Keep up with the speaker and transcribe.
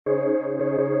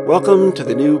Welcome to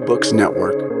the New Books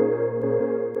Network.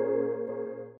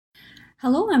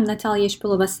 Hello, I'm Natalia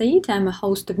Shpilova-Said. I'm a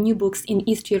host of New Books in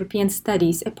East European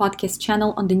Studies, a podcast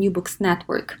channel on the New Books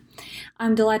Network.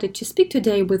 I'm delighted to speak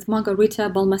today with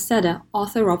Margarita Balmaceda,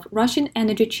 author of Russian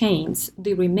Energy Chains,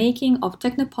 the Remaking of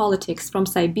Technopolitics from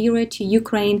Siberia to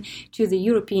Ukraine to the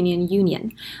European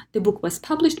Union. The book was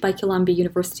published by Columbia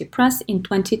University Press in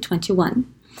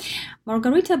 2021.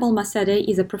 Margarita Balmaceda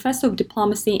is a professor of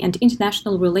diplomacy and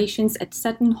international relations at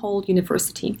Seton Hall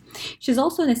University. She's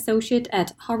also an associate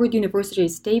at Harvard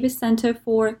University's Davis Center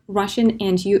for Russian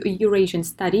and Eurasian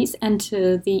Studies and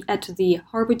at the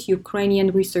Harvard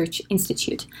Ukrainian Research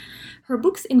Institute. Her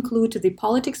books include The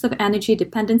Politics of Energy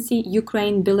Dependency,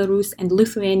 Ukraine, Belarus, and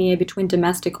Lithuania between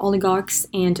Domestic Oligarchs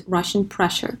and Russian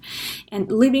Pressure, and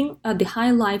Living the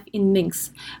High Life in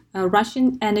Minsk,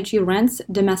 Russian Energy Rents,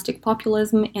 Domestic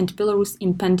Populism, and Belarus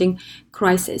Impending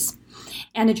Crisis.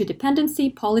 Energy Dependency,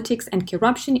 Politics, and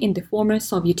Corruption in the Former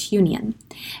Soviet Union.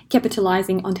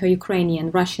 Capitalizing on her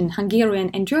Ukrainian, Russian, Hungarian,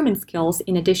 and German skills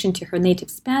in addition to her native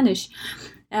Spanish,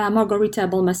 Margarita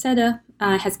Balmaceda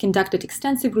has conducted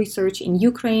extensive research in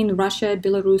Ukraine, Russia,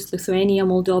 Belarus, Lithuania,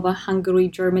 Moldova, Hungary,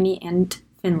 Germany, and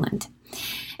Finland.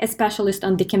 A specialist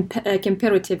on the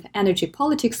comparative energy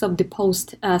politics of the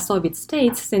post-Soviet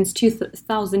states, since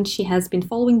 2000 she has been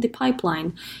following the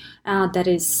pipeline that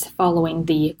is following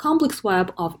the complex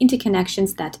web of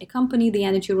interconnections that accompany the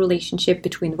energy relationship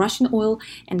between Russian oil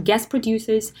and gas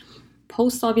producers,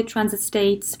 post-Soviet transit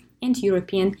states, and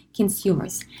European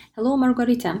consumers. Hello,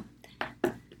 Margarita.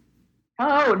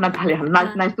 Hello, Natalia.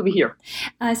 Nice to be here.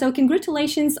 So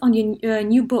congratulations on your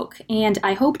new book. And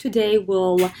I hope today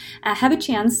we'll have a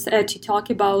chance to talk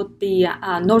about the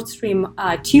Nord Stream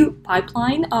 2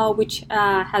 pipeline, which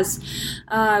has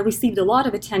received a lot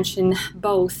of attention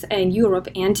both in Europe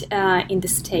and in the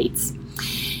States.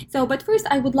 But first,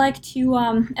 I would like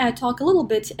to talk a little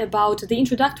bit about the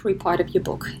introductory part of your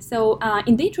book. So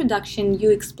in the introduction,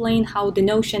 you explain how the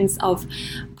notions of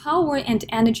power and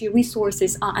energy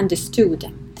resources are understood.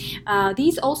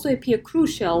 These also appear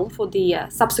crucial for the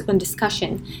subsequent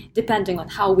discussion. Depending on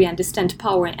how we understand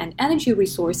power and energy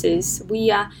resources,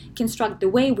 we construct the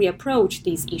way we approach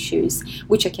these issues,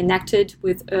 which are connected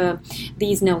with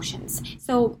these notions.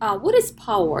 So what is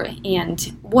power and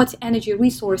what energy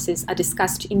resources are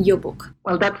discussed in your book?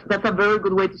 Well, that's a very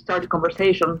good way to start the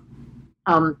conversation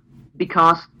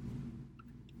because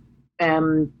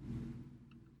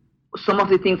some of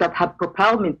the things that have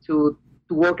propelled me to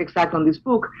work exactly on this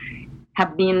book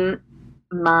have been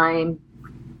my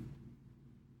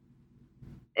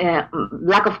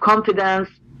lack of confidence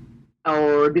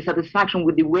or dissatisfaction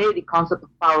with the way the concept of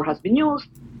power has been used,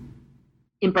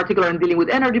 in particular in dealing with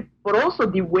energy, but also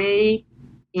the way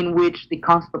in which the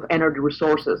concept of energy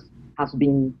resources has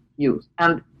been used.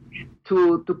 And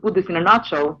to put this in a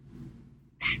nutshell,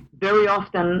 very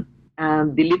often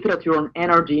the literature on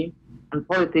energy and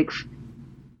politics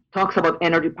talks about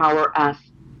energy power as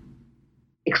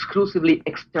exclusively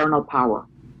external power.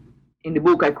 In the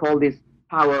book, I call this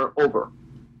power over.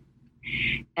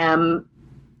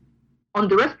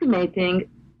 Underestimating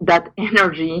that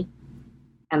energy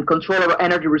and control over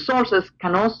energy resources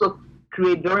can also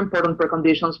create very important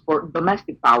preconditions for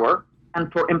domestic power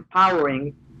and for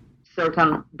empowering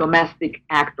certain domestic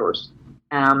actors.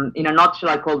 In a nutshell,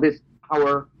 I call this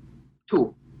power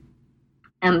two.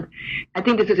 And I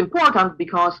think this is important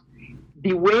because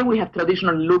the way we have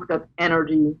traditionally looked at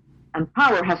energy and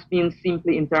power has been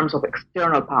simply in terms of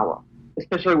external power,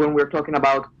 especially when we're talking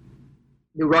about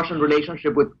the Russian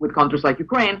relationship with countries like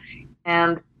Ukraine,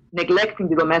 and neglecting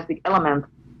the domestic element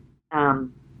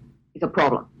is a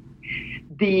problem.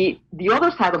 The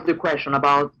other side of the question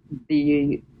about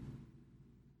the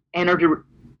energy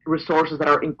resources that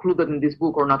are included in this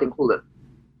book or not included,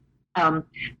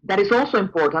 that is also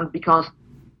important because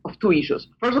of two issues.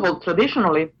 First of all,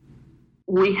 traditionally,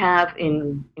 we have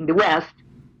in the West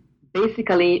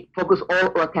basically focused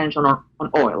all our attention on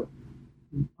oil.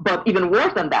 But even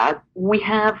worse than that, we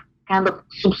have kind of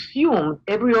subsumed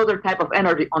every other type of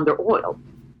energy under oil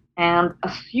and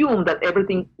assumed that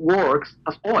everything works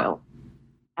as oil.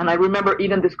 And I remember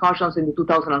even discussions in the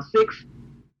 2006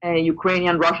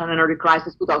 Ukrainian-Russian energy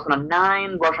crisis,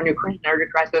 2009 Russian-Ukrainian energy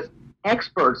crisis,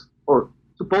 experts or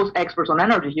supposed experts on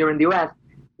energy here in the US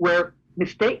were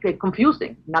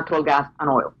confusing natural gas and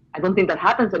oil. I don't think that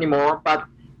happens anymore, but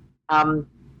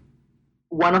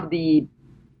one of the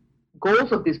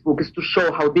goals of this book is to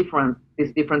show how different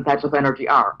these different types of energy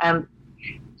are. And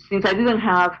since I didn't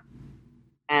have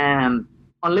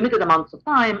unlimited amounts of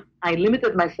time, I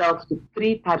limited myself to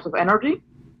three types of energy.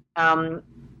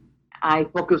 I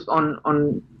focused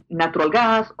on natural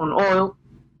gas, on oil,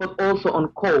 but also on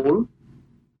coal,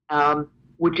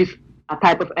 which is a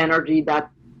type of energy that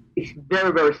is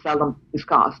very, very seldom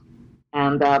discussed.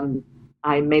 And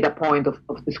I made a point of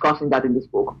discussing that in this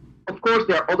book. Of course,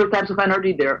 there are other types of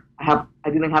energy. I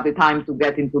didn't have the time to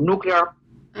get into nuclear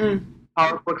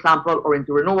power, for example, or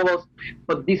into renewables.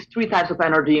 But these three types of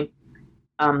energy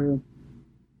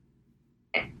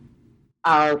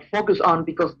are focused on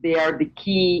because they are the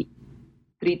key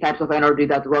three types of energy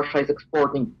that Russia is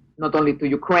exporting, not only to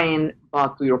Ukraine,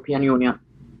 but to European Union.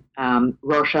 For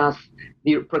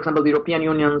example, the European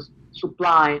Union's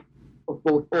supply of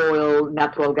both oil,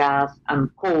 natural gas, and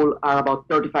coal are about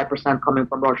 35% coming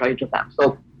from Russia, each of them.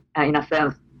 So, in a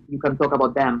sense, you can talk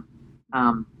about them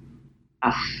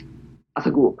as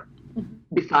a group,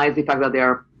 besides the fact that they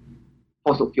are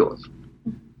fossil fuels.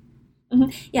 Mm-hmm.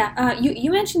 Yeah,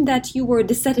 you mentioned that you were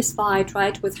dissatisfied,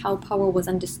 right, with how power was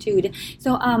understood.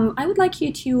 So I would like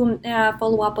you to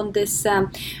follow up on this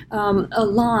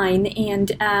line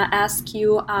and ask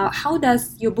you, how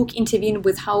does your book intervene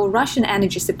with how Russian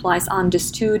energy supplies are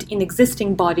understood in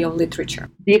existing body of literature?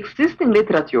 The existing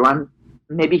literature, and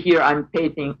maybe here I'm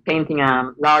painting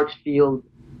a large field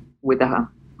with a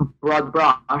broad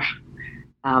brush,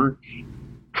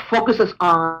 focuses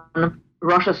on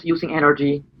Russia's using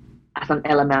energy as an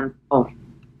element of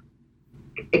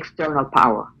external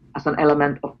power, as an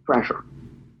element of pressure.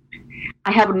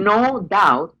 I have no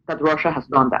doubt that Russia has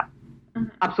done that.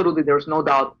 Mm-hmm. Absolutely, there's no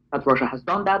doubt that Russia has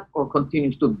done that or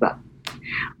continues to do that.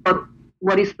 But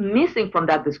what is missing from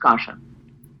that discussion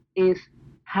is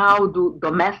how do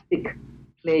domestic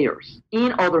players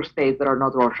in other states that are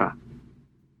not Russia,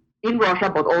 in Russia,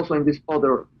 but also in these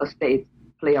other states,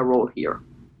 play a role here.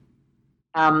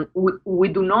 We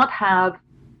do not have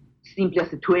simply a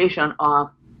situation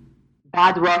of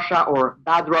bad Russia or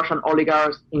bad Russian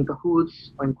oligarchs in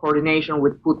cahoots or in coordination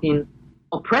with Putin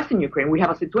oppressing Ukraine. We have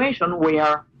a situation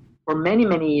where, for many,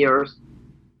 many years,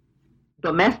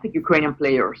 domestic Ukrainian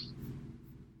players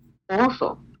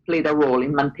also played a role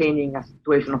in maintaining a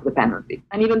situation of dependency.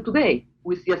 And even today,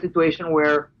 we see a situation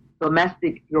where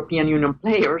domestic European Union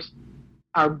players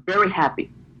are very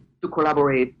happy to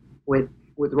collaborate with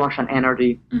Russian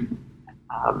energy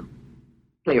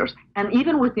players. And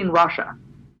even within Russia,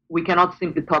 we cannot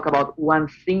simply talk about one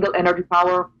single energy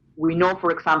power. We know,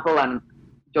 for example, and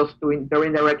just to very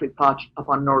indirectly touch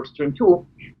upon Nord Stream 2,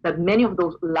 that many of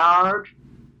those large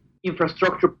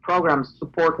infrastructure programs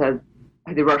supported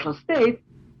by the Russian state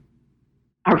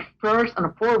are first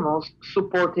and foremost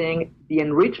supporting the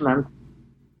enrichment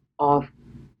of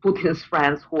Putin's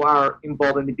friends who are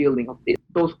involved in the building of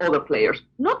those other players.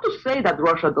 Not to say that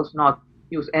Russia does not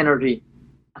use energy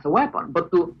as a weapon,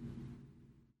 but to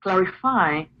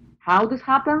clarify how this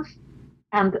happens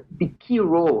and the key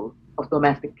role of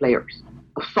domestic players,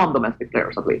 of some domestic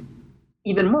players at least,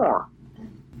 even more.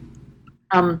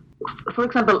 For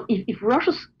example, if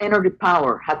Russia's energy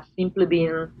power had simply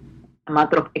been a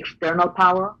matter of external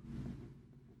power,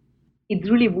 it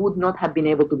really would not have been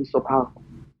able to be so powerful.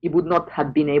 It would not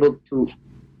have been able to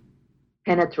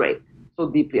penetrate so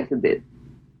deeply as it did.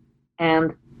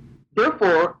 And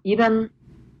therefore, even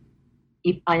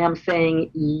if I am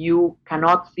saying you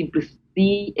cannot simply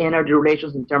see energy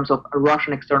relations in terms of a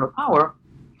Russian external power,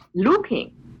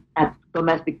 looking at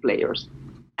domestic players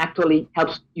actually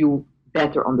helps you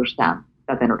better understand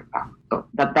that energy power. So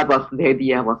that was the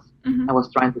idea I was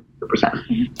trying to present.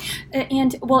 Mm-hmm.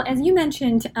 And well, as you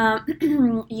mentioned,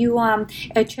 you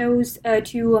chose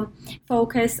to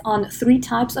focus on three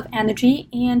types of energy,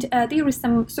 and there is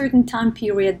some certain time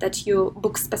period that your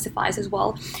book specifies as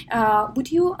well. Would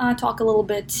you talk a little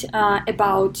bit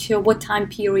about what time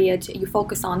period you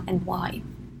focus on and why?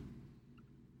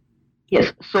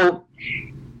 Yes. So,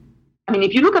 I mean,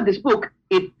 if you look at this book,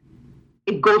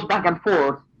 it goes back and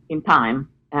forth in time.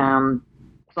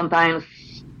 Sometimes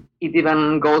it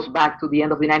even goes back to the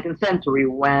end of the 19th century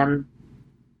when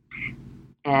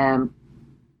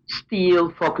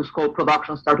steel-focused coal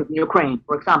production started in Ukraine,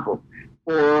 for example,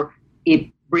 or it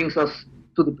brings us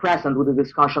to the present with the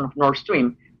discussion of Nord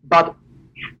Stream. But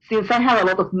since I have a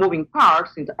lot of moving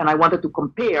parts, and I wanted to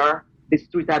compare these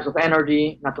three types of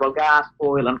energy, natural gas,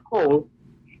 oil, and coal,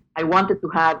 I wanted to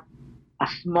have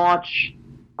as much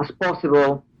as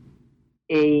possible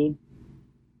a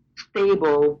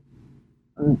stable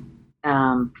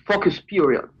focus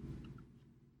period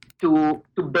to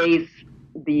base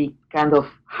the kind of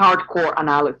hardcore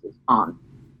analysis on.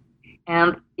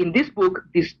 And in this book,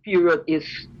 this period is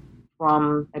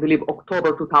from, I believe,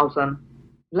 October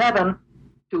 2011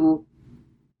 to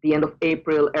the end of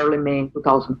April, early May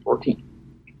 2014.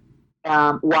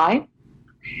 Why?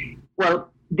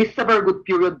 Well, this is a very good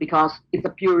period because it's a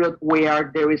period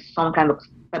where there is some kind of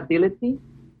stability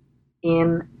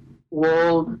in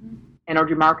world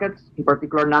energy markets, in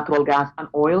particular natural gas and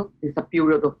oil. It's a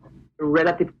period of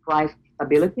relative price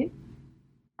stability.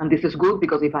 And this is good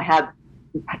because if I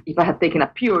had taken a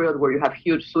period where you have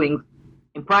huge swings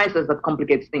in prices, that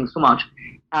complicates things so much.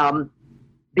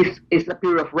 This is a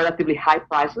period of relatively high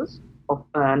prices of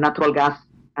natural gas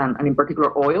and in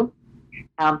particular oil.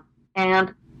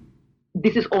 And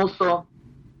this is also,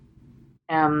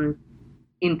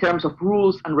 in terms of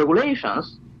rules and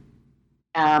regulations,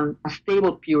 a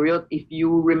stable period. If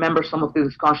you remember some of the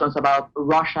discussions about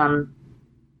Russian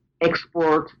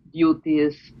export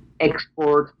duties,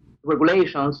 export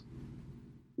regulations,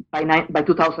 by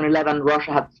 2011,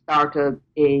 Russia had started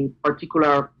a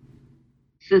particular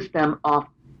system of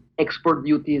export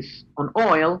duties on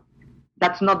oil.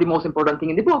 That's not the most important thing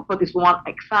in the book, but it's one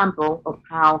example of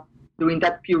how during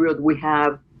that period we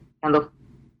have kind of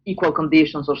equal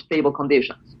conditions or stable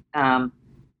conditions. And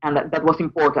that was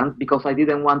important because I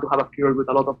didn't want to have a period with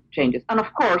a lot of changes. And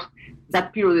of course,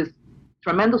 that period is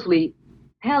tremendously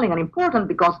telling and important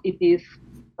because it is,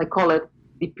 I call it,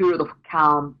 the period of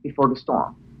calm before the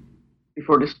storm.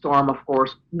 Before the storm, of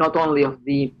course, not only of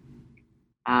the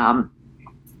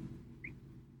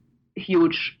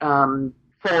huge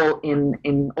fall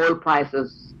in oil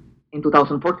prices in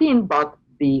 2014, but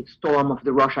the storm of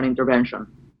the Russian intervention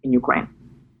in Ukraine.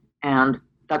 And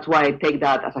that's why I take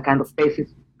that as a kind of basis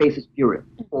period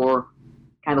for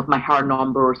kind of my hard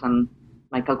numbers and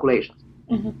my calculations.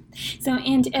 Mm-hmm. So,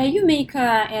 and you make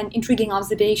an intriguing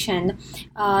observation.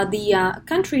 The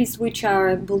countries which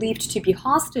are believed to be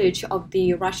hostage of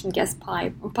the Russian gas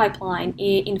pipeline,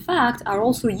 in fact, are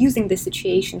also using the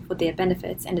situation for their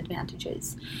benefits and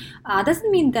advantages. Doesn't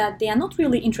mean that they are not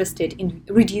really interested in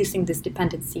reducing this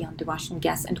dependency on the Russian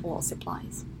gas and oil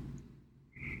supplies.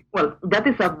 Well, that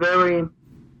is a very,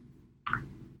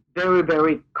 very,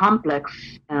 very complex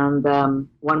and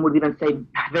one would even say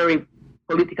very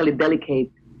politically delicate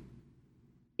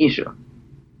issue.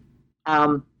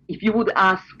 If you would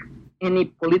ask any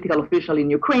political official in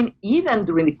Ukraine, even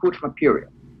during the Kuchma period,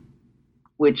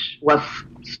 which was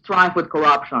strife with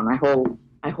corruption,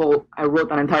 I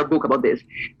wrote an entire book about this,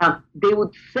 they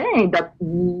would say that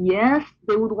yes,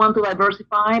 they would want to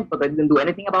diversify, but they didn't do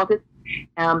anything about it.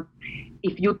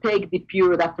 If you take the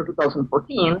period after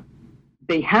 2014,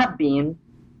 they have been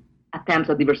attempts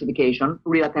at diversification,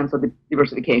 real attempts at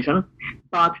diversification,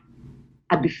 but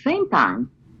at the same time,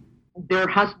 there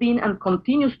has been and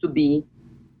continues to be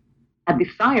a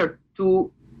desire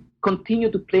to continue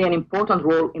to play an important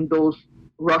role in those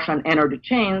Russian energy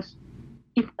chains,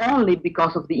 if only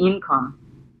because of the income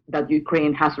that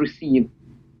Ukraine has received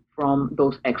from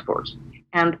those exports.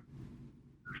 And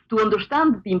to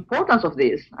understand the importance of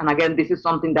this, and again, this is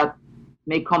something that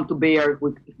may come to bear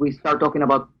if we start talking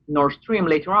about Nord Stream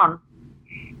later on.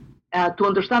 To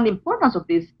understand the importance of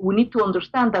this, we need to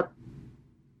understand that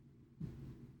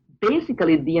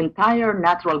basically the entire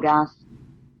natural gas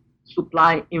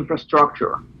supply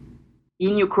infrastructure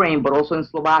in Ukraine, but also in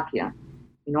Slovakia,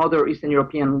 in other Eastern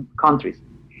European countries,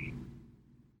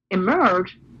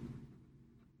 emerged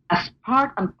as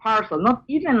part and parcel, not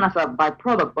even as a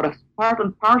byproduct, but as part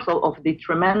and parcel of the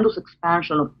tremendous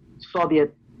expansion of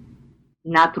Soviet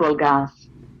natural gas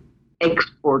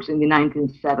exports in the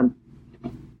 1970s.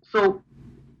 So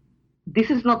this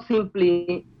is not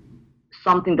simply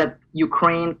something that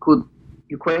Ukraine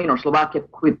or Slovakia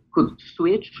could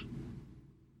switch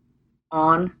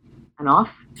on and off.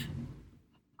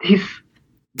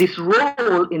 This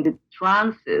role in the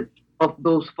transit of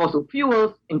those fossil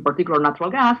fuels, in particular natural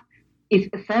gas, is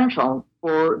essential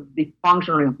for the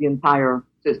functioning of the entire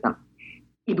system.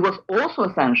 It was also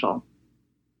essential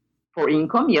for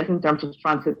income, yes, in terms of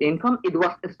transit income. It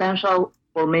was essential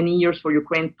for many years for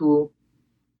Ukraine to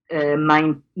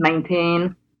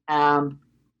maintain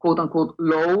quote-unquote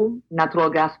low natural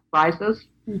gas prices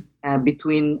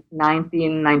between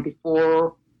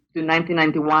 1994 to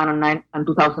 1991 and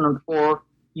 2004.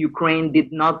 Ukraine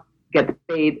did not get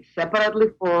paid separately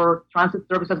for transit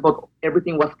services, but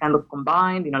everything was kind of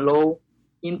combined in a low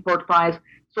import price.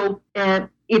 So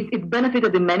it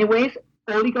benefited in many ways.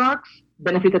 Oligarchs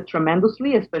benefited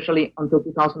tremendously, especially until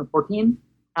 2014.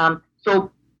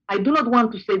 So I do not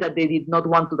want to say that they did not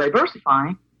want to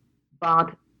diversify,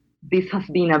 but this has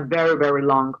been a very, very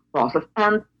long process.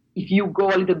 And if you go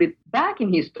a little bit back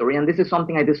in history, and this is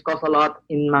something I discuss a lot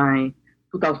in my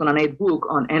 2008 book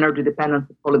on energy dependence,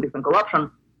 politics, and corruption,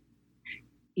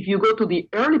 if you go to the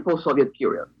early post-Soviet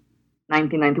period,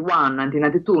 1991,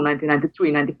 1992,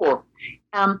 1993, 94,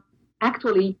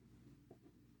 actually,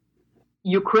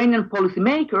 Ukrainian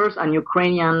policymakers and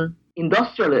Ukrainian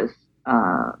industrialists,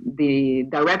 the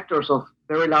directors of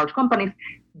very large companies,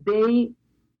 they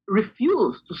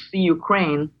refused to see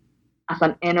Ukraine as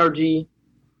an energy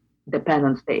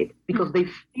dependent state because they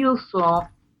still saw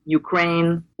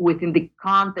Ukraine within the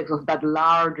context of that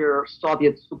larger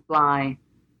Soviet supply,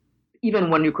 even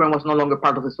when Ukraine was no longer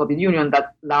part of the Soviet Union,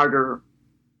 that larger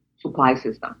supply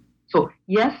system. So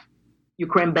yes,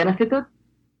 Ukraine benefited.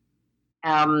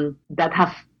 That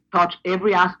has touched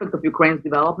every aspect of Ukraine's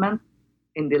development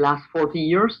in the last 40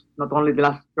 years, not only the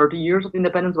last 30 years of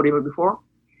independence, but even before.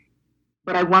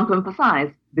 But I want to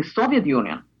emphasize the Soviet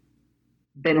Union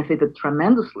benefited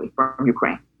tremendously from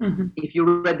Ukraine. Mm-hmm. If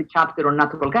you read the chapter on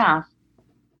natural gas,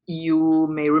 you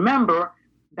may remember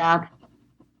that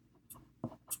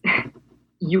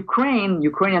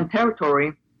Ukrainian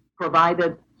territory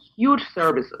provided huge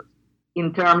services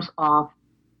in terms of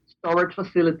storage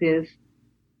facilities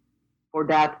for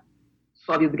that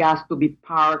Soviet gas to be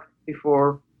parked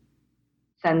before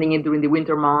sending it during the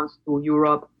winter months to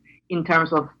Europe, in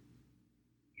terms of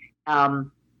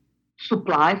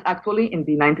supplies, actually, in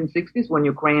the 1960s, when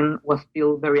Ukraine was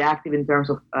still very active in terms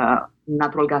of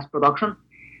natural gas production.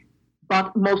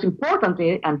 But most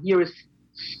importantly, and here is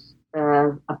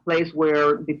a place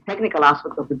where the technical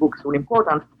aspect of the book is really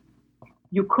important,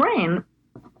 Ukraine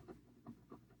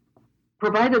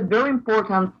provided very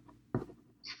important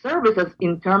services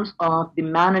in terms of the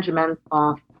management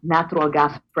of natural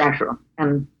gas pressure.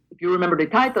 And if you remember the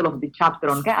title of the chapter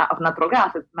on natural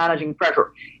gas, it's Managing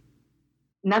Pressure.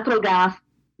 Natural gas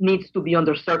needs to be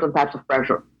under certain types of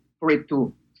pressure for it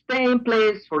to stay in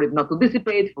place, for it not to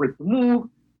dissipate, for it to move,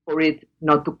 for it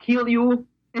not to kill you,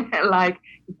 like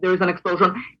if there is an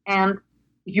explosion. And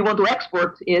if you want to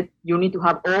export it, you need to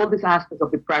have all these aspects of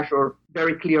the pressure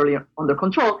very clearly under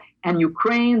control. And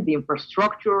Ukraine, the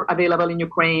infrastructure available in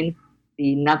Ukraine,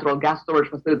 the natural gas storage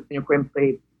facilities in Ukraine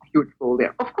played a huge role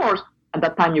there. Of course, at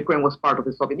that time, Ukraine was part of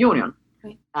the Soviet Union.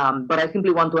 Right. But I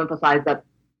simply want to emphasize that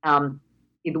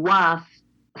it was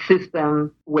a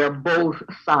system where both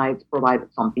sides provided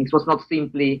something. It was not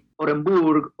simply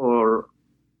Orenburg or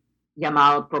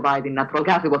Yamal providing natural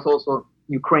gas. It was also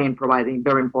Ukraine providing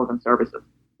very important services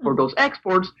for those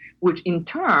exports, which in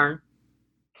turn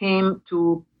came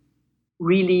to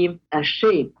really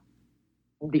shape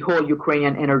the whole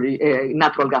Ukrainian energy,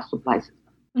 natural gas supply system.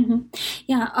 Mm-hmm.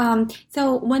 Yeah.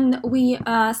 So when we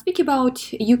speak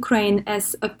about Ukraine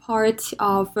as a part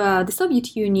of the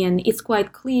Soviet Union, it's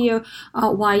quite clear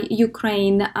why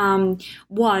Ukraine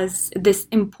was this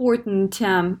important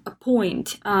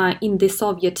point in the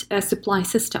Soviet supply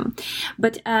system.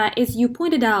 But as you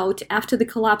pointed out, after the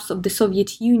collapse of the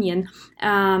Soviet Union,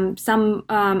 some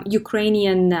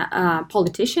Ukrainian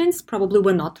politicians probably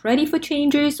were not ready for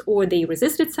changes, or they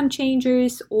resisted some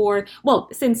changes, or, well,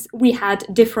 since we had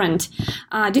different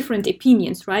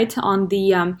opinions, right, on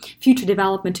the future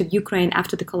development of Ukraine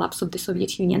after the collapse of the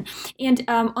Soviet Union. And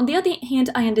on the other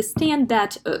hand, I understand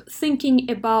that thinking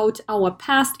about our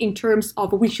past in terms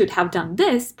of we should have done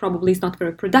this probably is not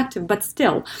very productive, but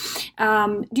still,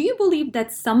 do you believe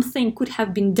that something could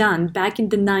have been done back in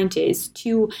the 90s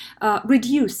to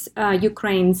reduce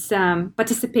Ukraine's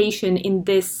participation in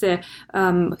this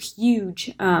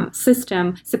huge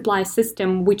supply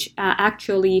system, which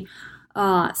actually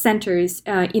centers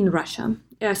in Russia,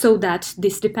 so that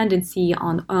this dependency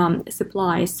on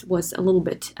supplies was a little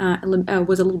bit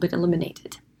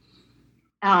eliminated?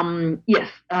 Yes,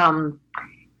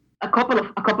 a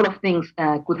couple of things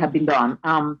could have been done.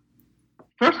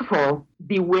 First of all,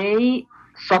 the way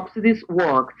subsidies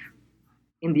worked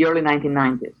in the early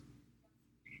 1990s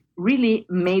really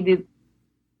made it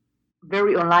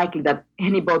very unlikely that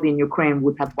anybody in Ukraine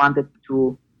would have wanted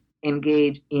to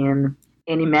engage in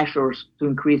any measures to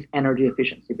increase energy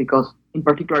efficiency, because in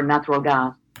particular natural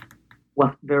gas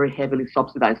was very heavily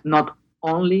subsidized, not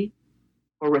only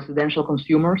for residential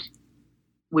consumers,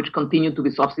 which continued to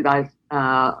be subsidized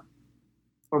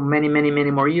for many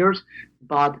more years,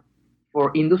 but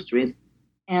for industries.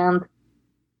 And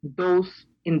those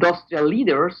industrial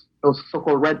leaders, those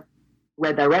so-called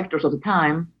red directors of the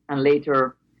time, and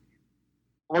later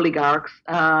oligarchs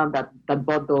that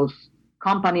bought those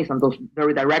companies, and those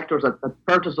very directors that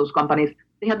purchased those companies,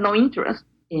 they had no interest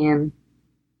in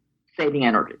saving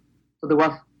energy. So there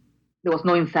was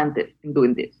no incentive in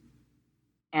doing this.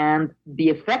 And the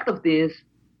effect of this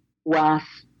was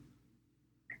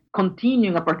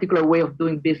continuing a particular way of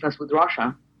doing business with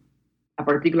Russia, a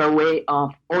particular way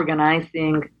of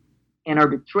organizing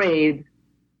energy trade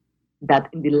that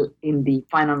in the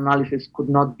final analysis could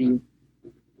not be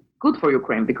good for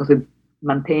Ukraine, because it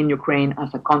maintained Ukraine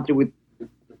as a country with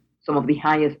some of the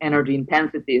highest energy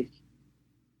intensities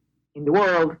in the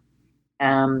world,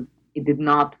 it did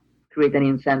not create any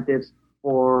incentives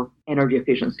for energy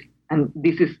efficiency. And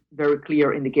this is very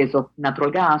clear in the case of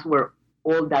natural gas, where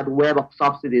all that web of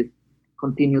subsidies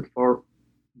continued for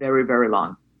very, very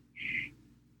long.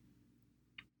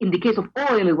 In the case of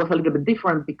oil, it was a little bit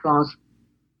different because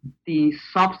the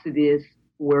subsidies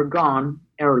were gone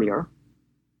earlier,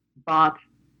 but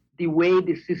the way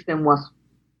the system was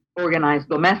organized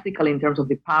domestically in terms of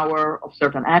the power of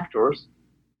certain actors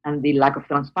and the lack of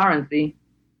transparency,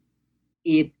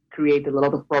 it created a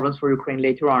lot of problems for Ukraine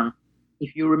later on.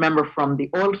 If you remember from the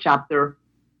oil chapter,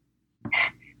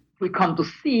 we come to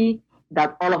see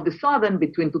that all of a sudden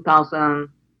between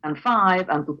 2005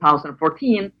 and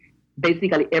 2014,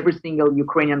 basically every single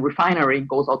Ukrainian refinery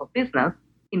goes out of business,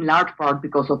 in large part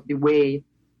because of the way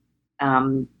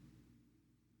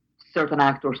certain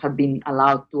actors have been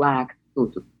allowed to act,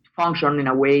 to function in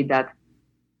a way that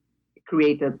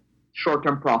created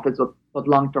short-term profits but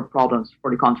long-term problems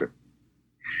for the country.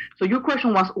 So your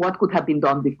question was, what could have been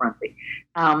done differently?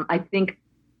 I think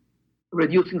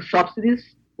reducing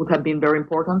subsidies would have been very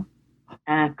important,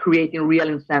 creating real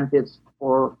incentives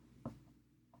for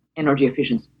energy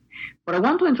efficiency. But I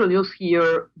want to introduce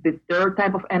here the third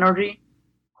type of energy,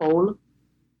 coal.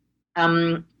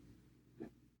 And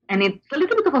it's a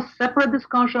little bit of a separate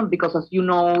discussion because, as you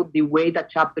know, the way that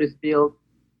chapter is built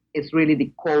is really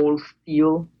the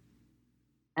coal-steel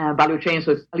value chain,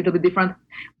 so it's a little bit different.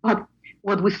 But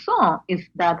what we saw is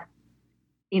that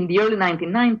in the early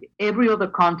 1990s, every other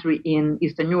country in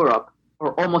Eastern Europe,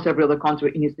 or almost every other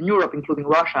country in Eastern Europe, including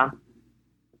Russia,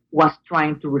 was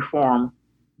trying to reform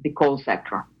the coal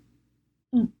sector.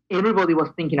 Everybody was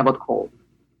thinking about coal.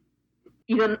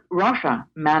 Even Russia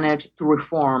managed to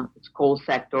reform its coal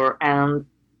sector and,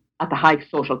 at a high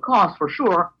social cost for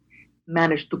sure,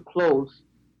 managed to close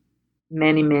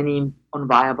many, many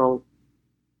unviable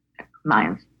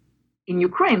mines. In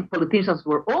Ukraine, politicians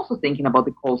were also thinking about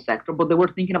the coal sector, but they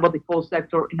were thinking about the coal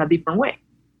sector in a different way.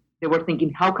 They were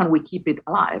thinking, how can we keep it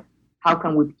alive? How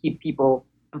can we keep people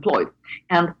employed?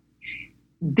 And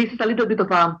this is a little bit of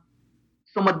a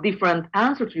somewhat different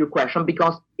answer to your question,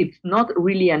 because it's not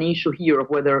really an issue here of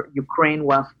whether Ukraine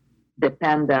was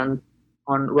dependent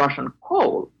on Russian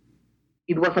coal.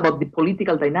 It was about the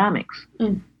political dynamics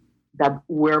that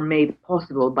were made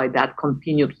possible by that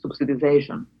continued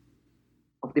subsidization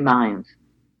of the mines,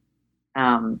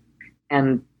 and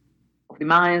of the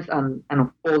mines and of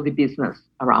all the business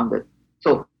around it.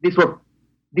 So this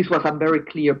was a very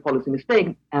clear policy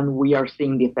mistake, and we are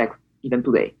seeing the effects even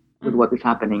today with what is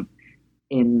happening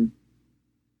in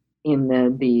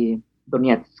the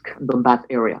Donbass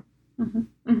area.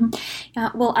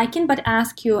 Well, I can but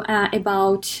ask you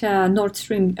about Nord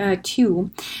Stream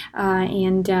 2.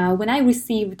 And when I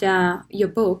received your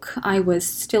book, I was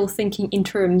still thinking in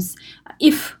terms,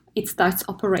 if it starts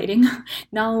operating.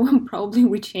 Now, probably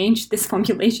we change this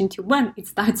formulation to when it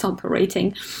starts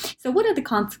operating. So what are the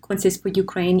consequences for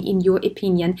Ukraine, in your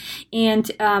opinion? And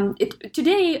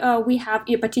today we have,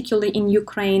 particularly in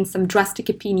Ukraine, some drastic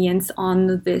opinions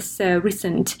on this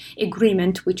recent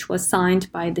agreement, which was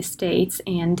signed by the States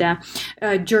and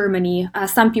Germany.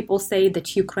 Some people say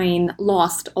that Ukraine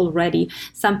lost already.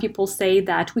 Some people say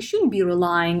that we shouldn't be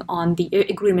relying on the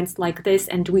agreements like this,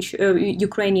 and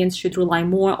Ukrainians should rely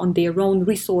more on their own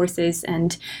resources,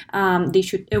 and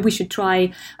we should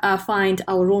try find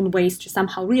our own ways to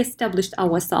somehow reestablish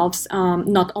ourselves,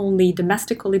 not only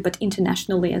domestically but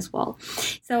internationally as well.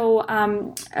 So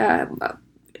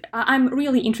I'm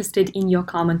really interested in your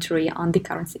commentary on the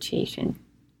current situation.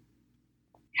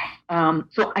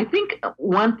 So I think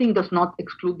one thing does not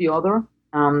exclude the other.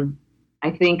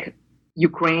 I think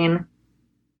Ukraine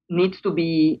needs to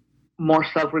be more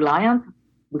self-reliant.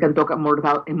 We can talk more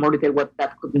about in more detail what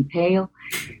that could entail.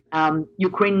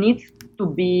 Ukraine needs to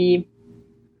be,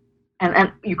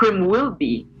 and Ukraine will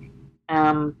be,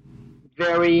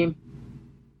 very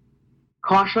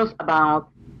cautious about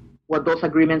what those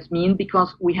agreements mean,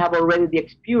 because we have already the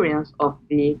experience of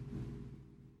the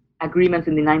agreements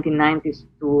in the 1990s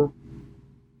to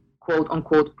quote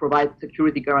unquote provide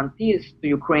security guarantees to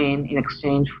Ukraine in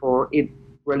exchange for it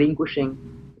relinquishing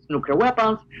its nuclear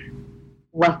weapons.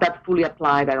 Was that fully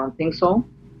applied? I don't think so,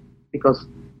 because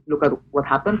look at what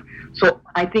happened. So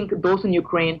I think those in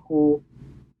Ukraine who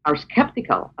are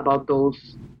skeptical about those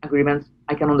agreements,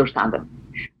 I can understand them.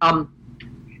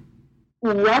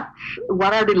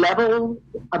 What are the levels?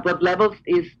 At what levels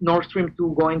is Nord Stream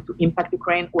 2 going to impact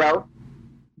Ukraine? Well,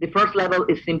 the first level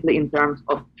is simply in terms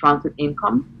of transit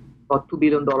income, about $2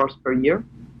 billion per year.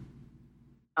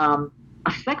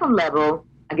 A second level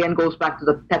again goes back to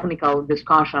the technical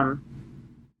discussion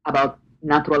about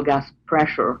natural gas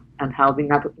pressure and how the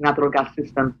natural gas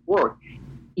systems work.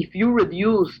 If you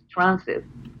reduce transit,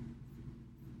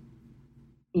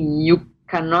 you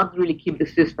cannot really keep the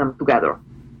system together.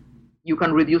 You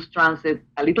can reduce transit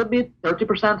a little bit,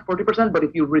 30%, 40%, but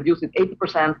if you reduce it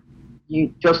 80%,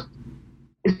 it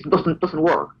doesn't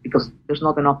work because there's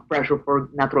not enough pressure for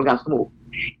natural gas to move.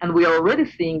 And we are already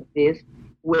seeing this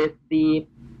with the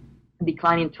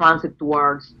decline in transit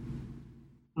towards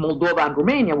Moldova and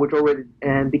Romania, which already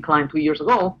declined 2 years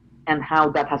ago, and how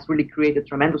that has really created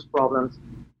tremendous problems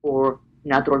for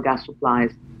natural gas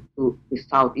supplies to the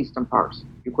southeastern parts of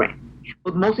Ukraine.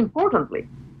 But most importantly,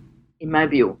 in my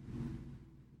view,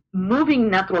 moving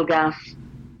natural gas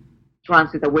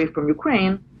transit away from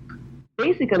Ukraine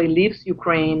basically leaves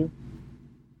Ukraine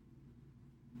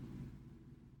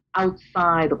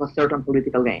outside of a certain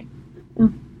political game.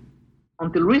 Mm.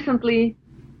 Until recently,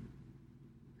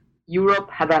 Europe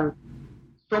had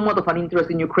somewhat of an interest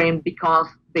in Ukraine because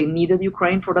they needed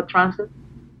Ukraine for that transit.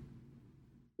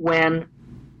 When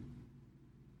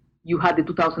you had the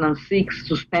 2006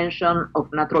 suspension of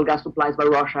natural gas supplies by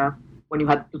Russia, when you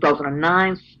had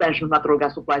 2009 suspension of natural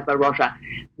gas supplies by Russia,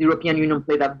 the European Union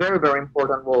played a very, very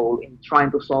important role in trying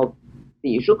to solve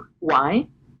the issue. Why?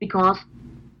 Because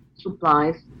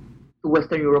supplies to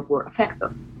Western Europe were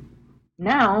affected.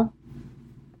 Now,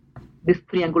 this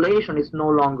triangulation is no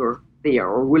longer there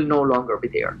or will no longer be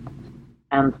there.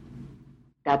 And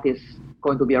that is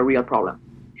going to be a real problem.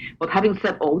 But having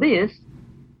said all this,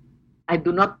 I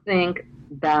do not think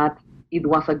that it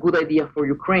was a good idea for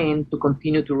Ukraine to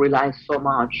continue to rely so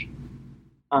much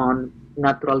on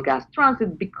natural gas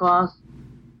transit because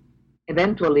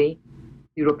eventually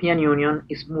the European Union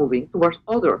is moving towards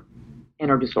other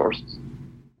energy sources.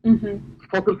 Mm-hmm.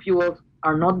 Fossil fuels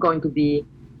are not going to be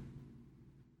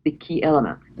the key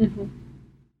element. Mm-hmm.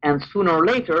 And sooner or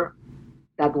later,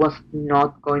 that was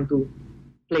not going to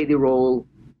play the role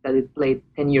that it played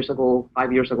 10 years ago,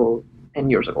 5 years ago, 10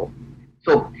 years ago.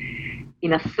 So,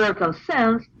 in a certain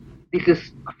sense, this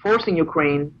is forcing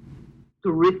Ukraine to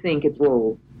rethink its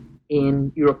role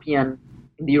in the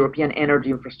European energy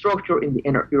infrastructure, in the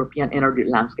European energy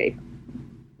landscape.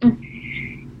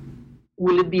 Mm.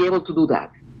 Will it be able to do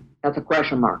that? That's a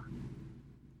question mark.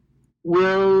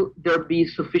 Will there be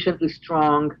sufficiently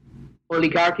strong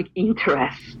oligarchic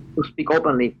interests, to speak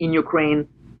openly, in Ukraine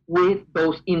with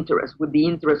those interests, with the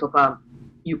interest of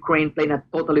Ukraine playing a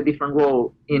totally different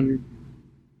role in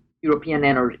European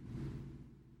energy?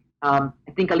 I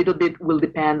think a little bit will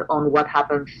depend on what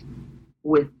happens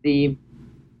with the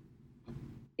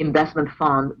investment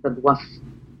fund that was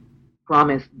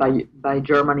promised by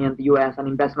Germany and the US, an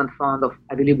investment fund of,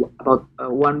 I believe, about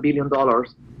 $1 billion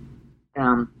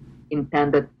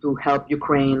intended to help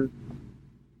Ukraine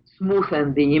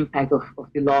smoothen the impact of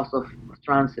the loss of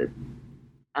transit.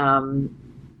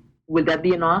 Will that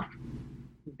be enough?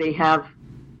 They have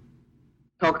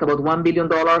talked about $1 billion,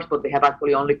 but they have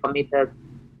actually only committed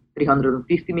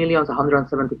 350 million,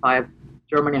 175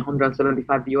 Germany,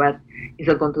 175 the US. Is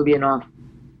that going to be enough?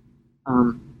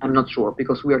 I'm not sure,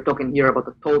 because we are talking here about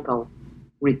the total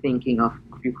rethinking of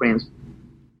Ukraine's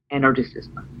energy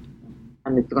system.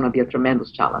 And it's going to be a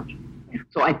tremendous challenge.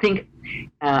 So I think,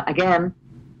 again,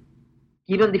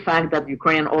 given the fact that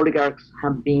Ukrainian oligarchs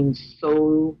have been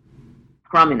so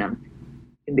prominent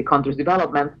in the country's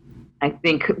development, I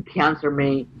think the answer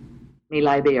may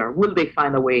lie there. Will they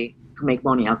find a way to make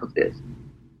money out of this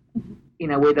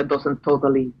in a way that doesn't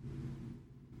totally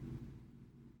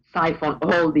siphon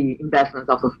all the investments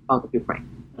out of Ukraine?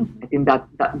 Mm-hmm. I think that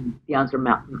the answer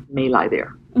may lie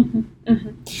there. Mm-hmm.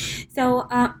 Mm-hmm. So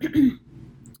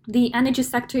the energy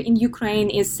sector in Ukraine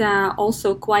is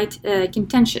also quite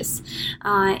contentious.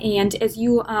 And as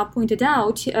you pointed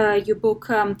out, your book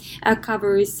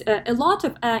covers a lot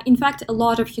of, in fact, a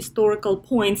lot of historical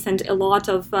points and a lot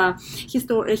of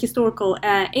historical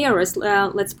eras.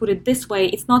 Let's put it this way.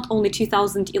 It's not only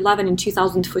 2011 and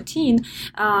 2014.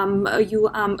 You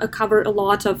cover a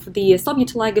lot of the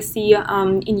Soviet legacy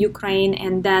in Ukraine,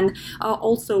 and then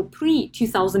also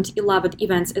pre-2011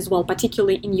 events as well,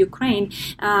 particularly in Ukraine.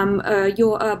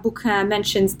 Your book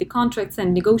mentions the contracts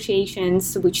and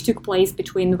negotiations which took place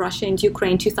between Russia and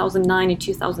Ukraine 2009 and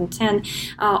 2010.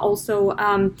 Also,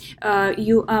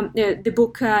 the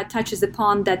book touches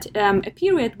upon that a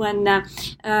period when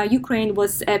Ukraine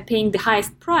was paying the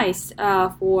highest price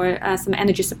for some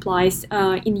energy supplies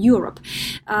in Europe.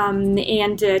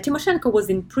 And Tymoshenko was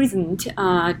imprisoned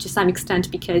to some extent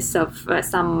because of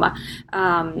some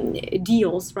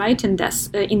deals, right, in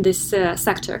this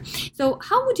sector. So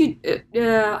how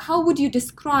how would you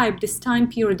describe this time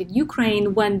period in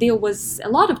Ukraine when there was a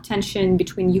lot of tension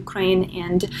between Ukraine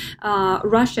and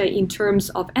Russia in terms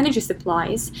of energy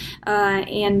supplies?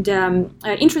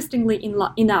 Interestingly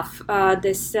enough,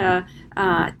 this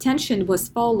tension was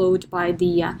followed by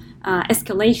the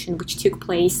escalation which took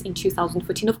place in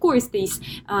 2014. Of course, these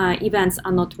events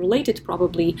are not related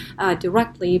probably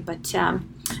directly, but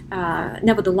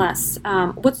nevertheless,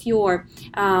 what's your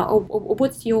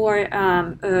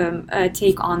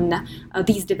take on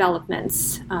these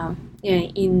developments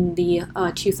in the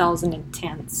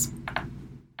 2010s?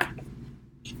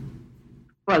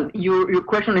 Well, your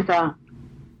question is a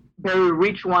very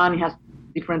rich one. It has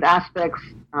different aspects.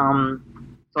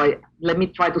 Let me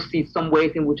try to see some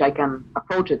ways in which I can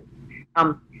approach it.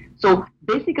 So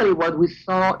basically what we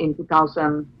saw in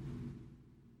 2000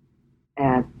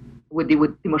 with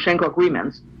Timoshenko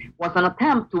agreements was an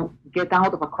attempt to get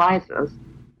out of a crisis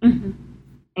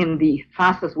in the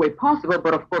fastest way possible,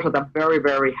 but of course at a very,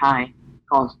 very high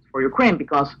cost for Ukraine,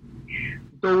 because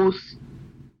those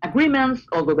agreements,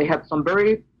 although they had some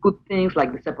very good things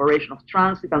like the separation of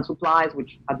transit and supplies,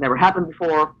 which had never happened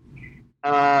before,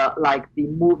 like the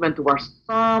movement towards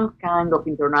some kind of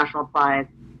international price,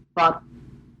 but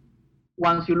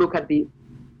once you look at the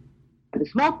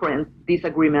small print, these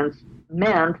agreements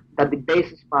meant that the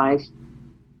basis price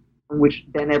on which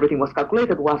then everything was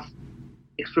calculated was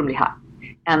extremely high.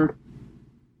 And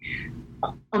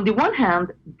on the one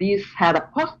hand, this had a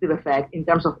positive effect in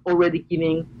terms of already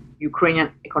giving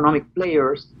Ukrainian economic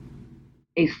players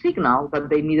a signal that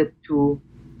they needed to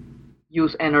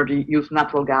use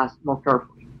natural gas more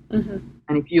carefully.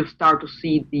 And if you start to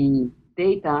see the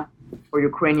data for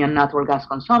Ukrainian natural gas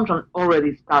consumption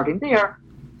already starting there,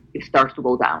 it starts to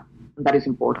go down, and that is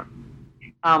important.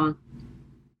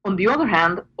 On the other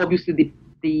hand, obviously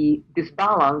this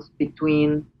balance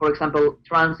between, for example,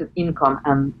 transit income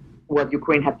and what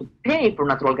Ukraine had to pay for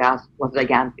natural gas was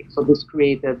gigantic. So this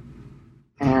created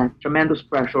tremendous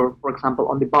pressure, for example,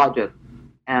 on the budget,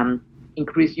 and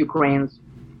increased Ukraine's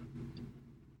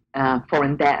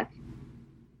foreign debt.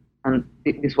 And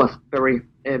this was very,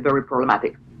 very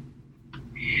problematic.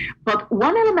 But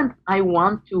one element I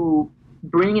want to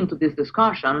bring into this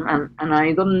discussion, and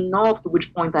I don't know up to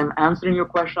which point I'm answering your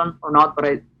question or not, but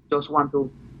I just want to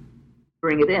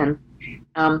bring it in.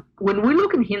 When we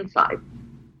look in hindsight,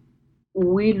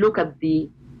 we look at the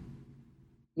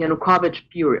Yanukovych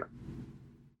period,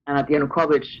 and at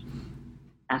Yanukovych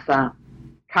as a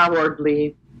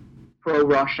cowardly,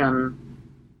 pro-Russian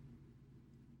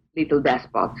little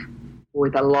despot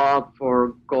with a love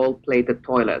for gold-plated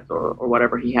toilets or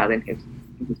whatever he had in his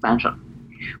mansion.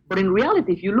 But in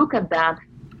reality, if you look at that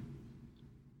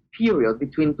period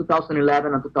between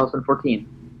 2011 and 2014,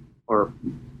 or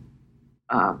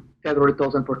February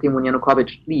 2014 when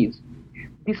Yanukovych leaves,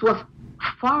 this was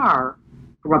far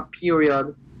from a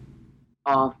period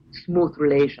of smooth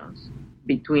relations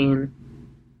between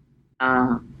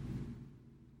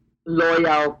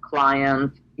loyal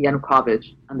client Yanukovych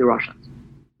and the Russians.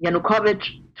 Yanukovych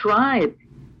tried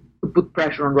to put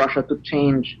pressure on Russia to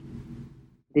change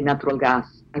the natural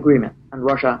gas agreement, and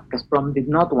Gazprom did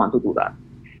not want to do that.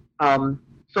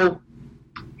 So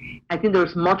I think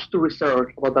there's much to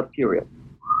research about that period,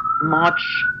 much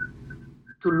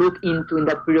to look into in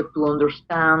that period to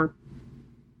understand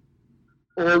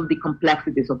all the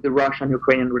complexities of the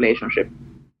Russian-Ukrainian relationship.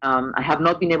 I have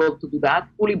not been able to do that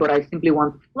fully, but I simply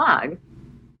want to flag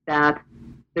that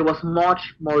there was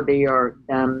much more there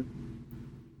than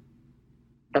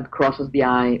that crosses the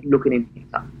eye looking into it.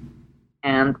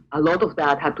 And a lot of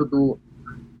that had to do,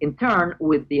 in turn,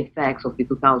 with the effects of the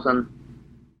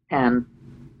 2010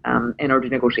 energy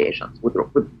negotiations with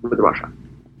Russia.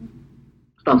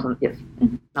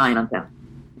 2009 and 10.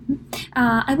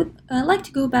 I would like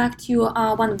to go back to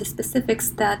one of the specifics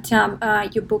that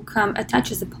your book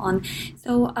touches upon.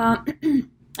 So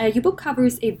your book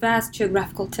covers a vast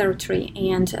geographical territory,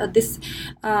 and this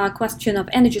question of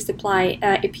energy supply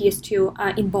appears to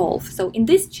involve. So in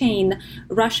this chain,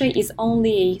 Russia is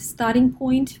only a starting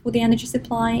point for the energy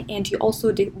supply, and you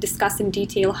also discuss in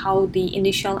detail how the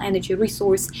initial energy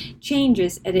resource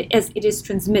changes as it is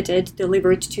transmitted,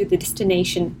 delivered to the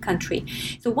destination country.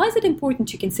 So why is it important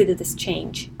to consider this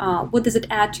change? What does it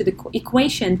add to the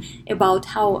equation about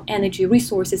how energy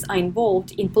resources are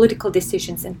involved in political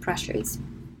decisions and pressures?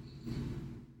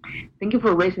 Thank you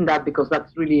for raising that, because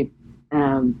that's really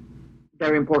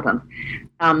very important.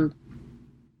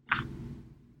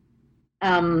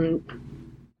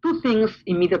 Two things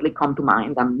immediately come to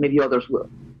mind, and maybe others will.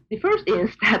 The first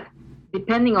is that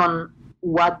depending on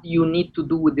what you need to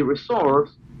do with the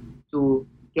resource to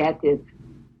get it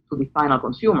to the final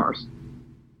consumers,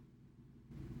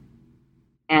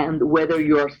 and whether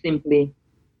you are simply,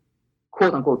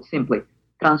 quote unquote, simply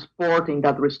transporting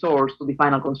that resource to the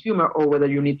final consumer, or whether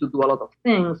you need to do a lot of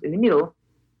things in the middle,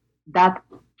 that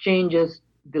changes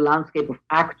the landscape of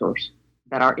actors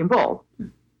that are involved.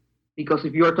 Because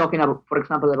if you're talking about, for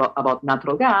example, about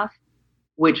natural gas,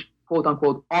 which, quote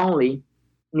unquote, only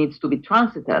needs to be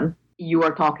transited, you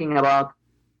are talking about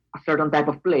a certain type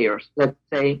of players, let's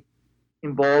say,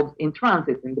 involved in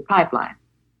transit, in the pipeline,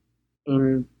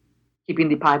 in keeping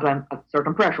the pipeline at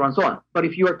certain pressure and so on. But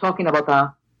if you are talking about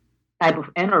a type of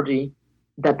energy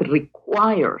that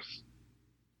requires,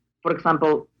 for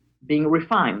example, being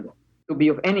refined to be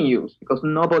of any use, because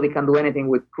nobody can do anything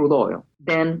with crude oil,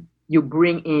 then you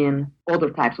bring in other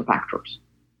types of actors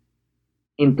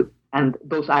and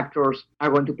those actors are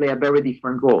going to play a very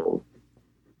different role.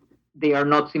 They are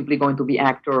not simply going to be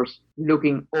actors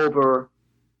looking over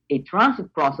a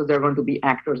transit process. They're going to be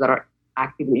actors that are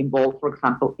actively involved, for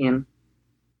example, in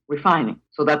refining.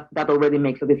 So that already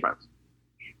makes a difference.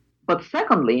 But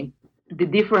secondly, the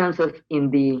differences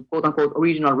in the quote-unquote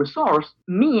original resource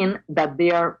mean that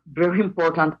they are very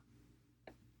important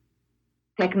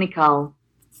technical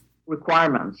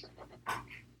requirements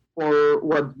for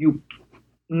what you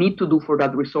need to do for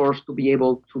that resource to be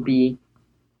able to be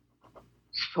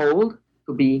sold,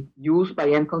 to be used by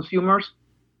end consumers,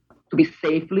 to be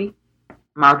safely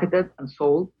marketed and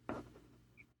sold.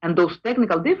 And those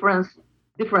technical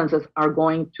differences are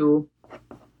going to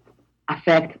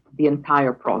affect the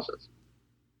entire process.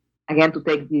 Again, to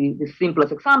take the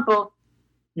simplest example,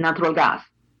 natural gas.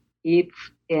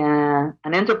 It's an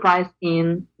enterprise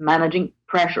in managing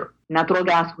pressure. Natural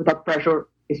gas without pressure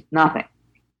is nothing.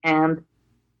 And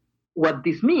what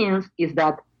this means is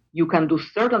that you can do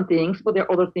certain things, but there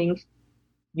are other things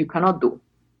you cannot do.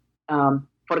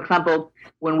 For example,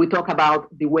 when we talk about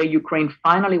the way Ukraine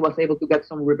finally was able to get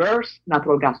some reverse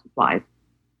natural gas supplies,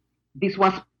 this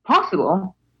was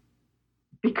possible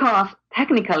because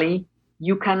technically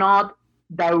you cannot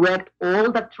direct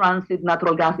all that transit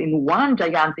natural gas in one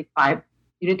gigantic pipe.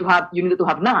 You needed to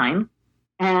have 9,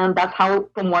 and that's how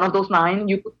from one of those 9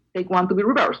 you could take one to be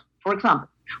reversed, for example.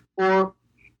 Or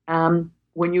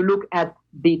when you look at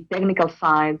the technical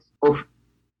sides of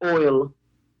oil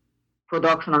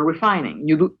production and refining,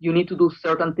 you need to do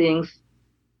certain things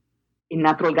in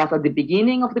natural gas at the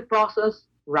beginning of the process,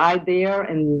 right there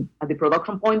and at the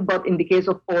production point. But in the case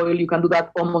of oil, you can do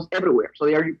that almost everywhere. So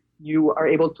there you are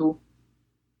able to,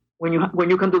 when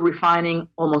you can do refining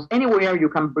almost anywhere, you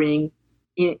can bring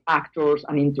in actors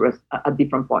and interests at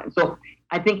different points. So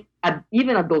I think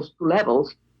even at those 2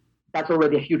 levels, that's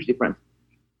already a huge difference.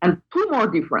 And 2 more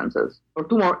differences, or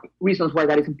 2 more reasons why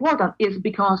that is important, is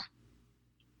because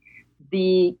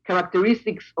the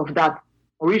characteristics of that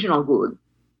original good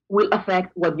will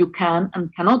affect what you can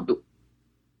and cannot do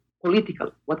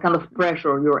politically, what kind of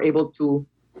pressure you're able to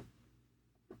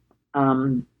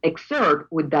exert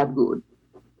with that good.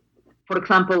 For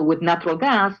example, with natural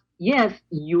gas, yes,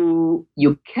 you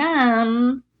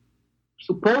can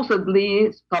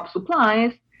supposedly stop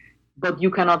supplies, but you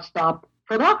cannot stop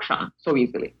production so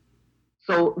easily.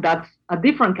 So that's a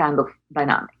different kind of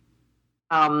dynamic.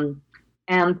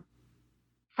 And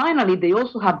finally, they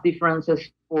also have differences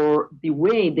for the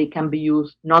way they can be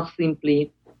used, not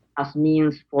simply as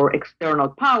means for external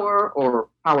power or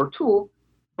power tool,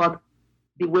 but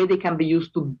the way they can be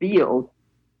used to build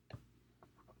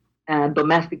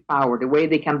domestic power, the way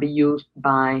they can be used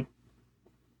by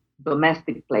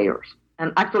domestic players.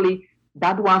 And actually,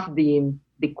 that was the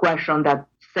question that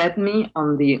set me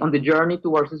on the journey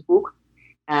towards this book.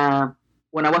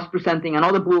 When I was presenting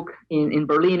another book in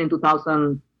Berlin in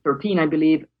 2013, I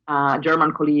believe, a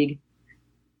German colleague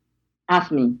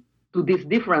asked me, do these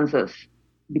differences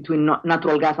between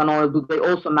natural gas and oil, do they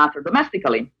also matter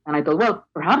domestically? And I thought, well,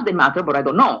 perhaps they matter, but I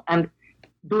don't know. And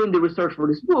doing the research for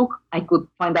this book, I could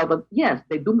find out that, yes,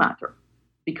 they do matter.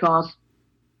 Because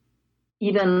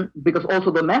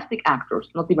also domestic actors,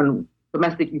 not even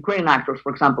domestic Ukrainian actors,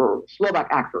 for example, Slovak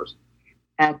actors,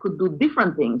 could do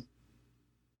different things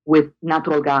with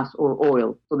natural gas or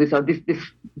oil. So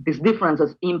these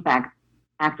differences impact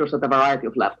actors at a variety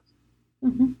of levels.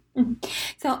 Mm-hmm. Mm-hmm.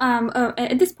 So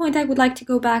at this point, I would like to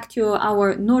go back to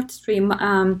our Nord Stream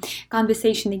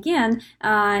conversation again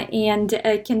and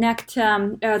connect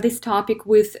this topic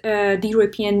with the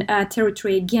European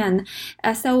territory again.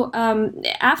 So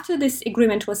after this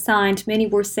agreement was signed, many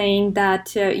were saying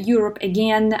that Europe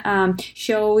again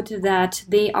showed that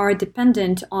they are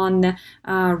dependent on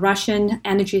Russian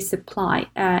energy supply.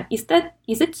 Is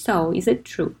it so? Is it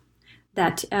true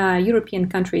that European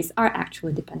countries are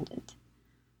actually dependent?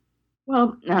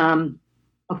 Well,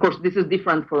 of course, this is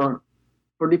different for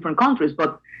different countries,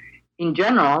 but in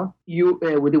general,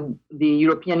 with the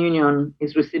European Union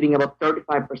is receiving about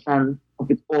 35% of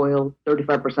its oil,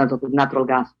 35% of its natural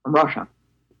gas from Russia.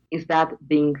 Is that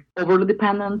being overly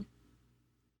dependent?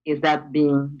 Is that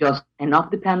being just enough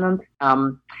dependent?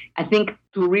 I think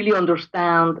to really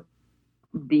understand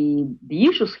the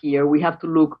issues here, we have to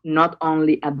look not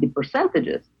only at the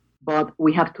percentages, but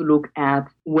we have to look at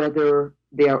whether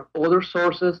there are other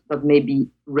sources that may be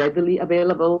readily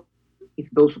available if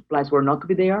those supplies were not to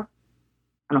be there.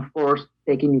 And of course,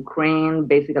 taking Ukraine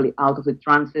basically out of the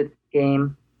transit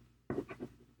game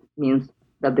means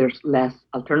that there's less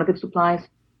alternative supplies.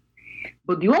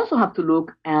 But you also have to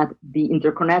look at the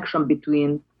interconnection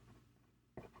between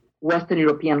Western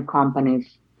European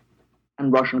companies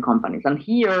and Russian companies. And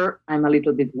here I'm a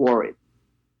little bit worried,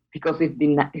 because if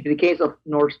the case of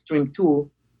Nord Stream 2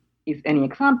 is any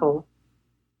example,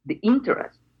 the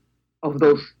interest of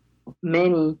those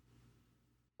many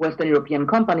Western European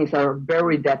companies are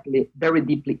very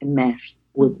deeply enmeshed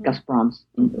with Gazprom's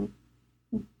interest.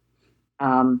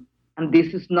 And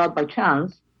this is not by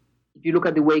chance. If you look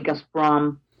at the way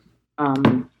Gazprom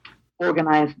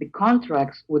organized the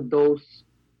contracts with those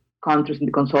countries in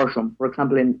the consortium, for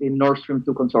example, in the Nord Stream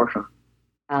 2 consortium,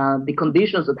 the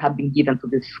conditions that have been given to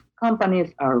these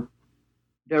companies are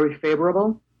very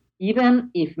favorable,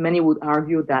 even if many would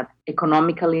argue that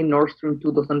economically Nord Stream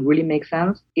 2 doesn't really make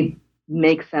sense. It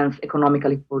makes sense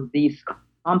economically for these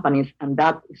companies, and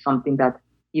that is something that,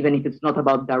 even if it's not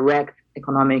about direct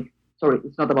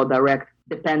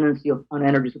dependency on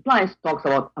energy supplies, talks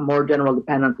about a more general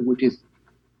dependency, which is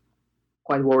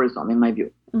quite worrisome in my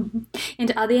view. Mm-hmm.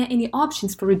 And are there any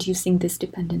options for reducing this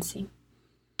dependency?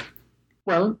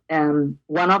 Well,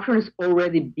 one option is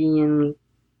already being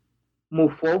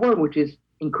moved forward, which is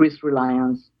increased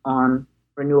reliance on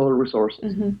renewable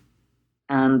resources. Mm-hmm.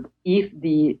 And if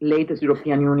the latest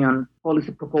European Union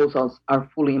policy proposals are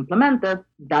fully implemented,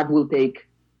 that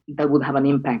would have an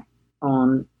impact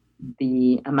on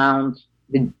the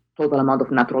total amount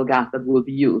of natural gas that will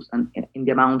be used, and in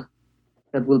the amount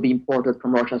that will be imported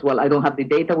from Russia as well. I don't have the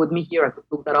data with me here. I could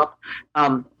look that up.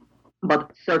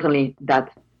 But certainly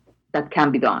that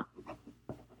can be done.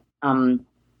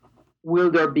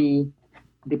 Will there be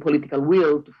the political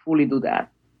will to fully do that?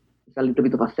 It's a little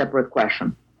bit of a separate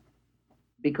question,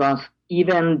 because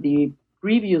even the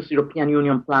previous European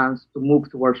Union plans to move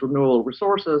towards renewable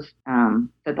resources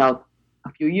set out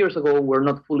a few years ago were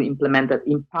not fully implemented,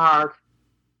 in part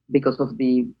because of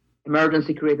the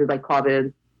emergency created by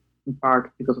COVID, in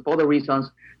part because of other reasons.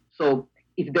 So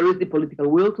if there is the political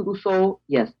will to do so,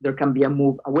 yes, there can be a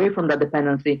move away from that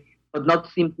dependency, but not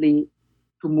simply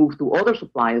to move to other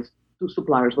suppliers,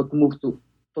 but to move to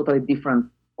totally different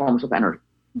forms of energy.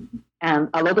 Mm-hmm. And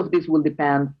a lot of this will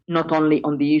depend not only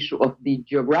on the issue of the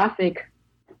geographic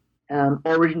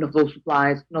origin of those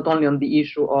supplies, not only on the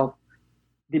issue of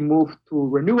the move to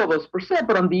renewables per se,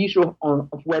 but on the issue of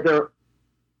whether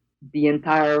the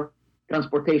entire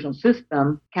transportation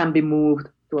system can be moved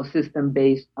to a system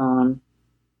based on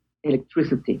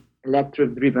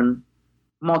electric-driven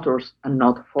motors, and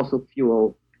not fossil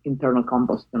fuel internal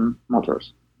combustion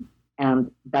motors.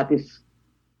 And that is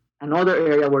another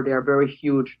area where there are very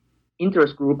huge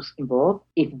interest groups involved.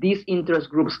 If these interest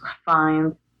groups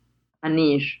find a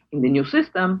niche in the new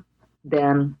system,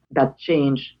 then that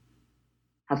change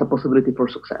has a possibility for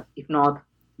success. If not,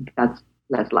 that's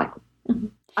less likely. Mm-hmm.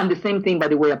 And the same thing, by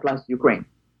the way, applies to Ukraine.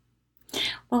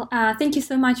 Well, thank you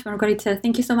so much, Margarita.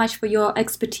 Thank you so much for your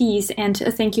expertise, and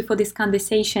thank you for this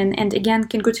conversation. And again,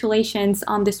 congratulations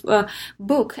on this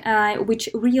book, which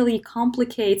really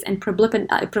complicates and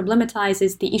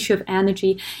problematizes the issue of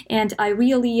energy. And I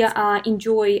really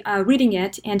enjoy reading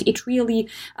it, and it really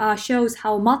shows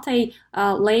how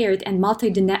multi-layered and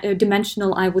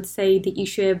multi-dimensional, I would say, the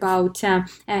issue about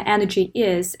energy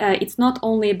is. It's not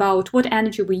only about what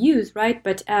energy we use, right?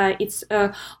 But it's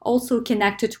also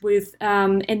connected with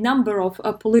a number of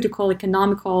political,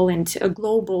 economical, and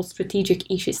global strategic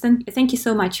issues. Thank you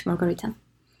so much, Margarita.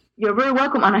 You're very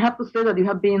welcome. And I have to say that you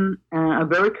have been a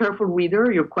very careful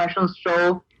reader. Your questions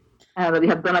show that you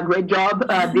have done a great job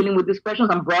dealing with these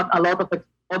questions, and brought a lot of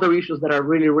other issues that are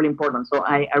really, really important. So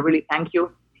I really thank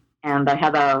you. And I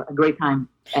had a great time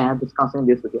discussing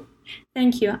this with you.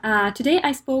 Thank you. Today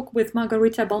I spoke with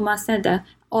Margarita Balmaceda,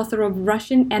 author of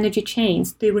Russian Energy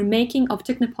Chains, the remaking of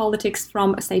Technopolitics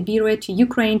from Siberia to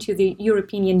Ukraine to the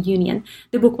European Union.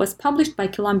 The book was published by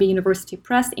Columbia University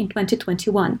Press in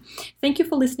 2021. Thank you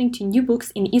for listening to New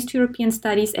Books in East European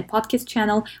Studies, a podcast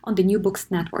channel on the New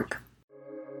Books Network.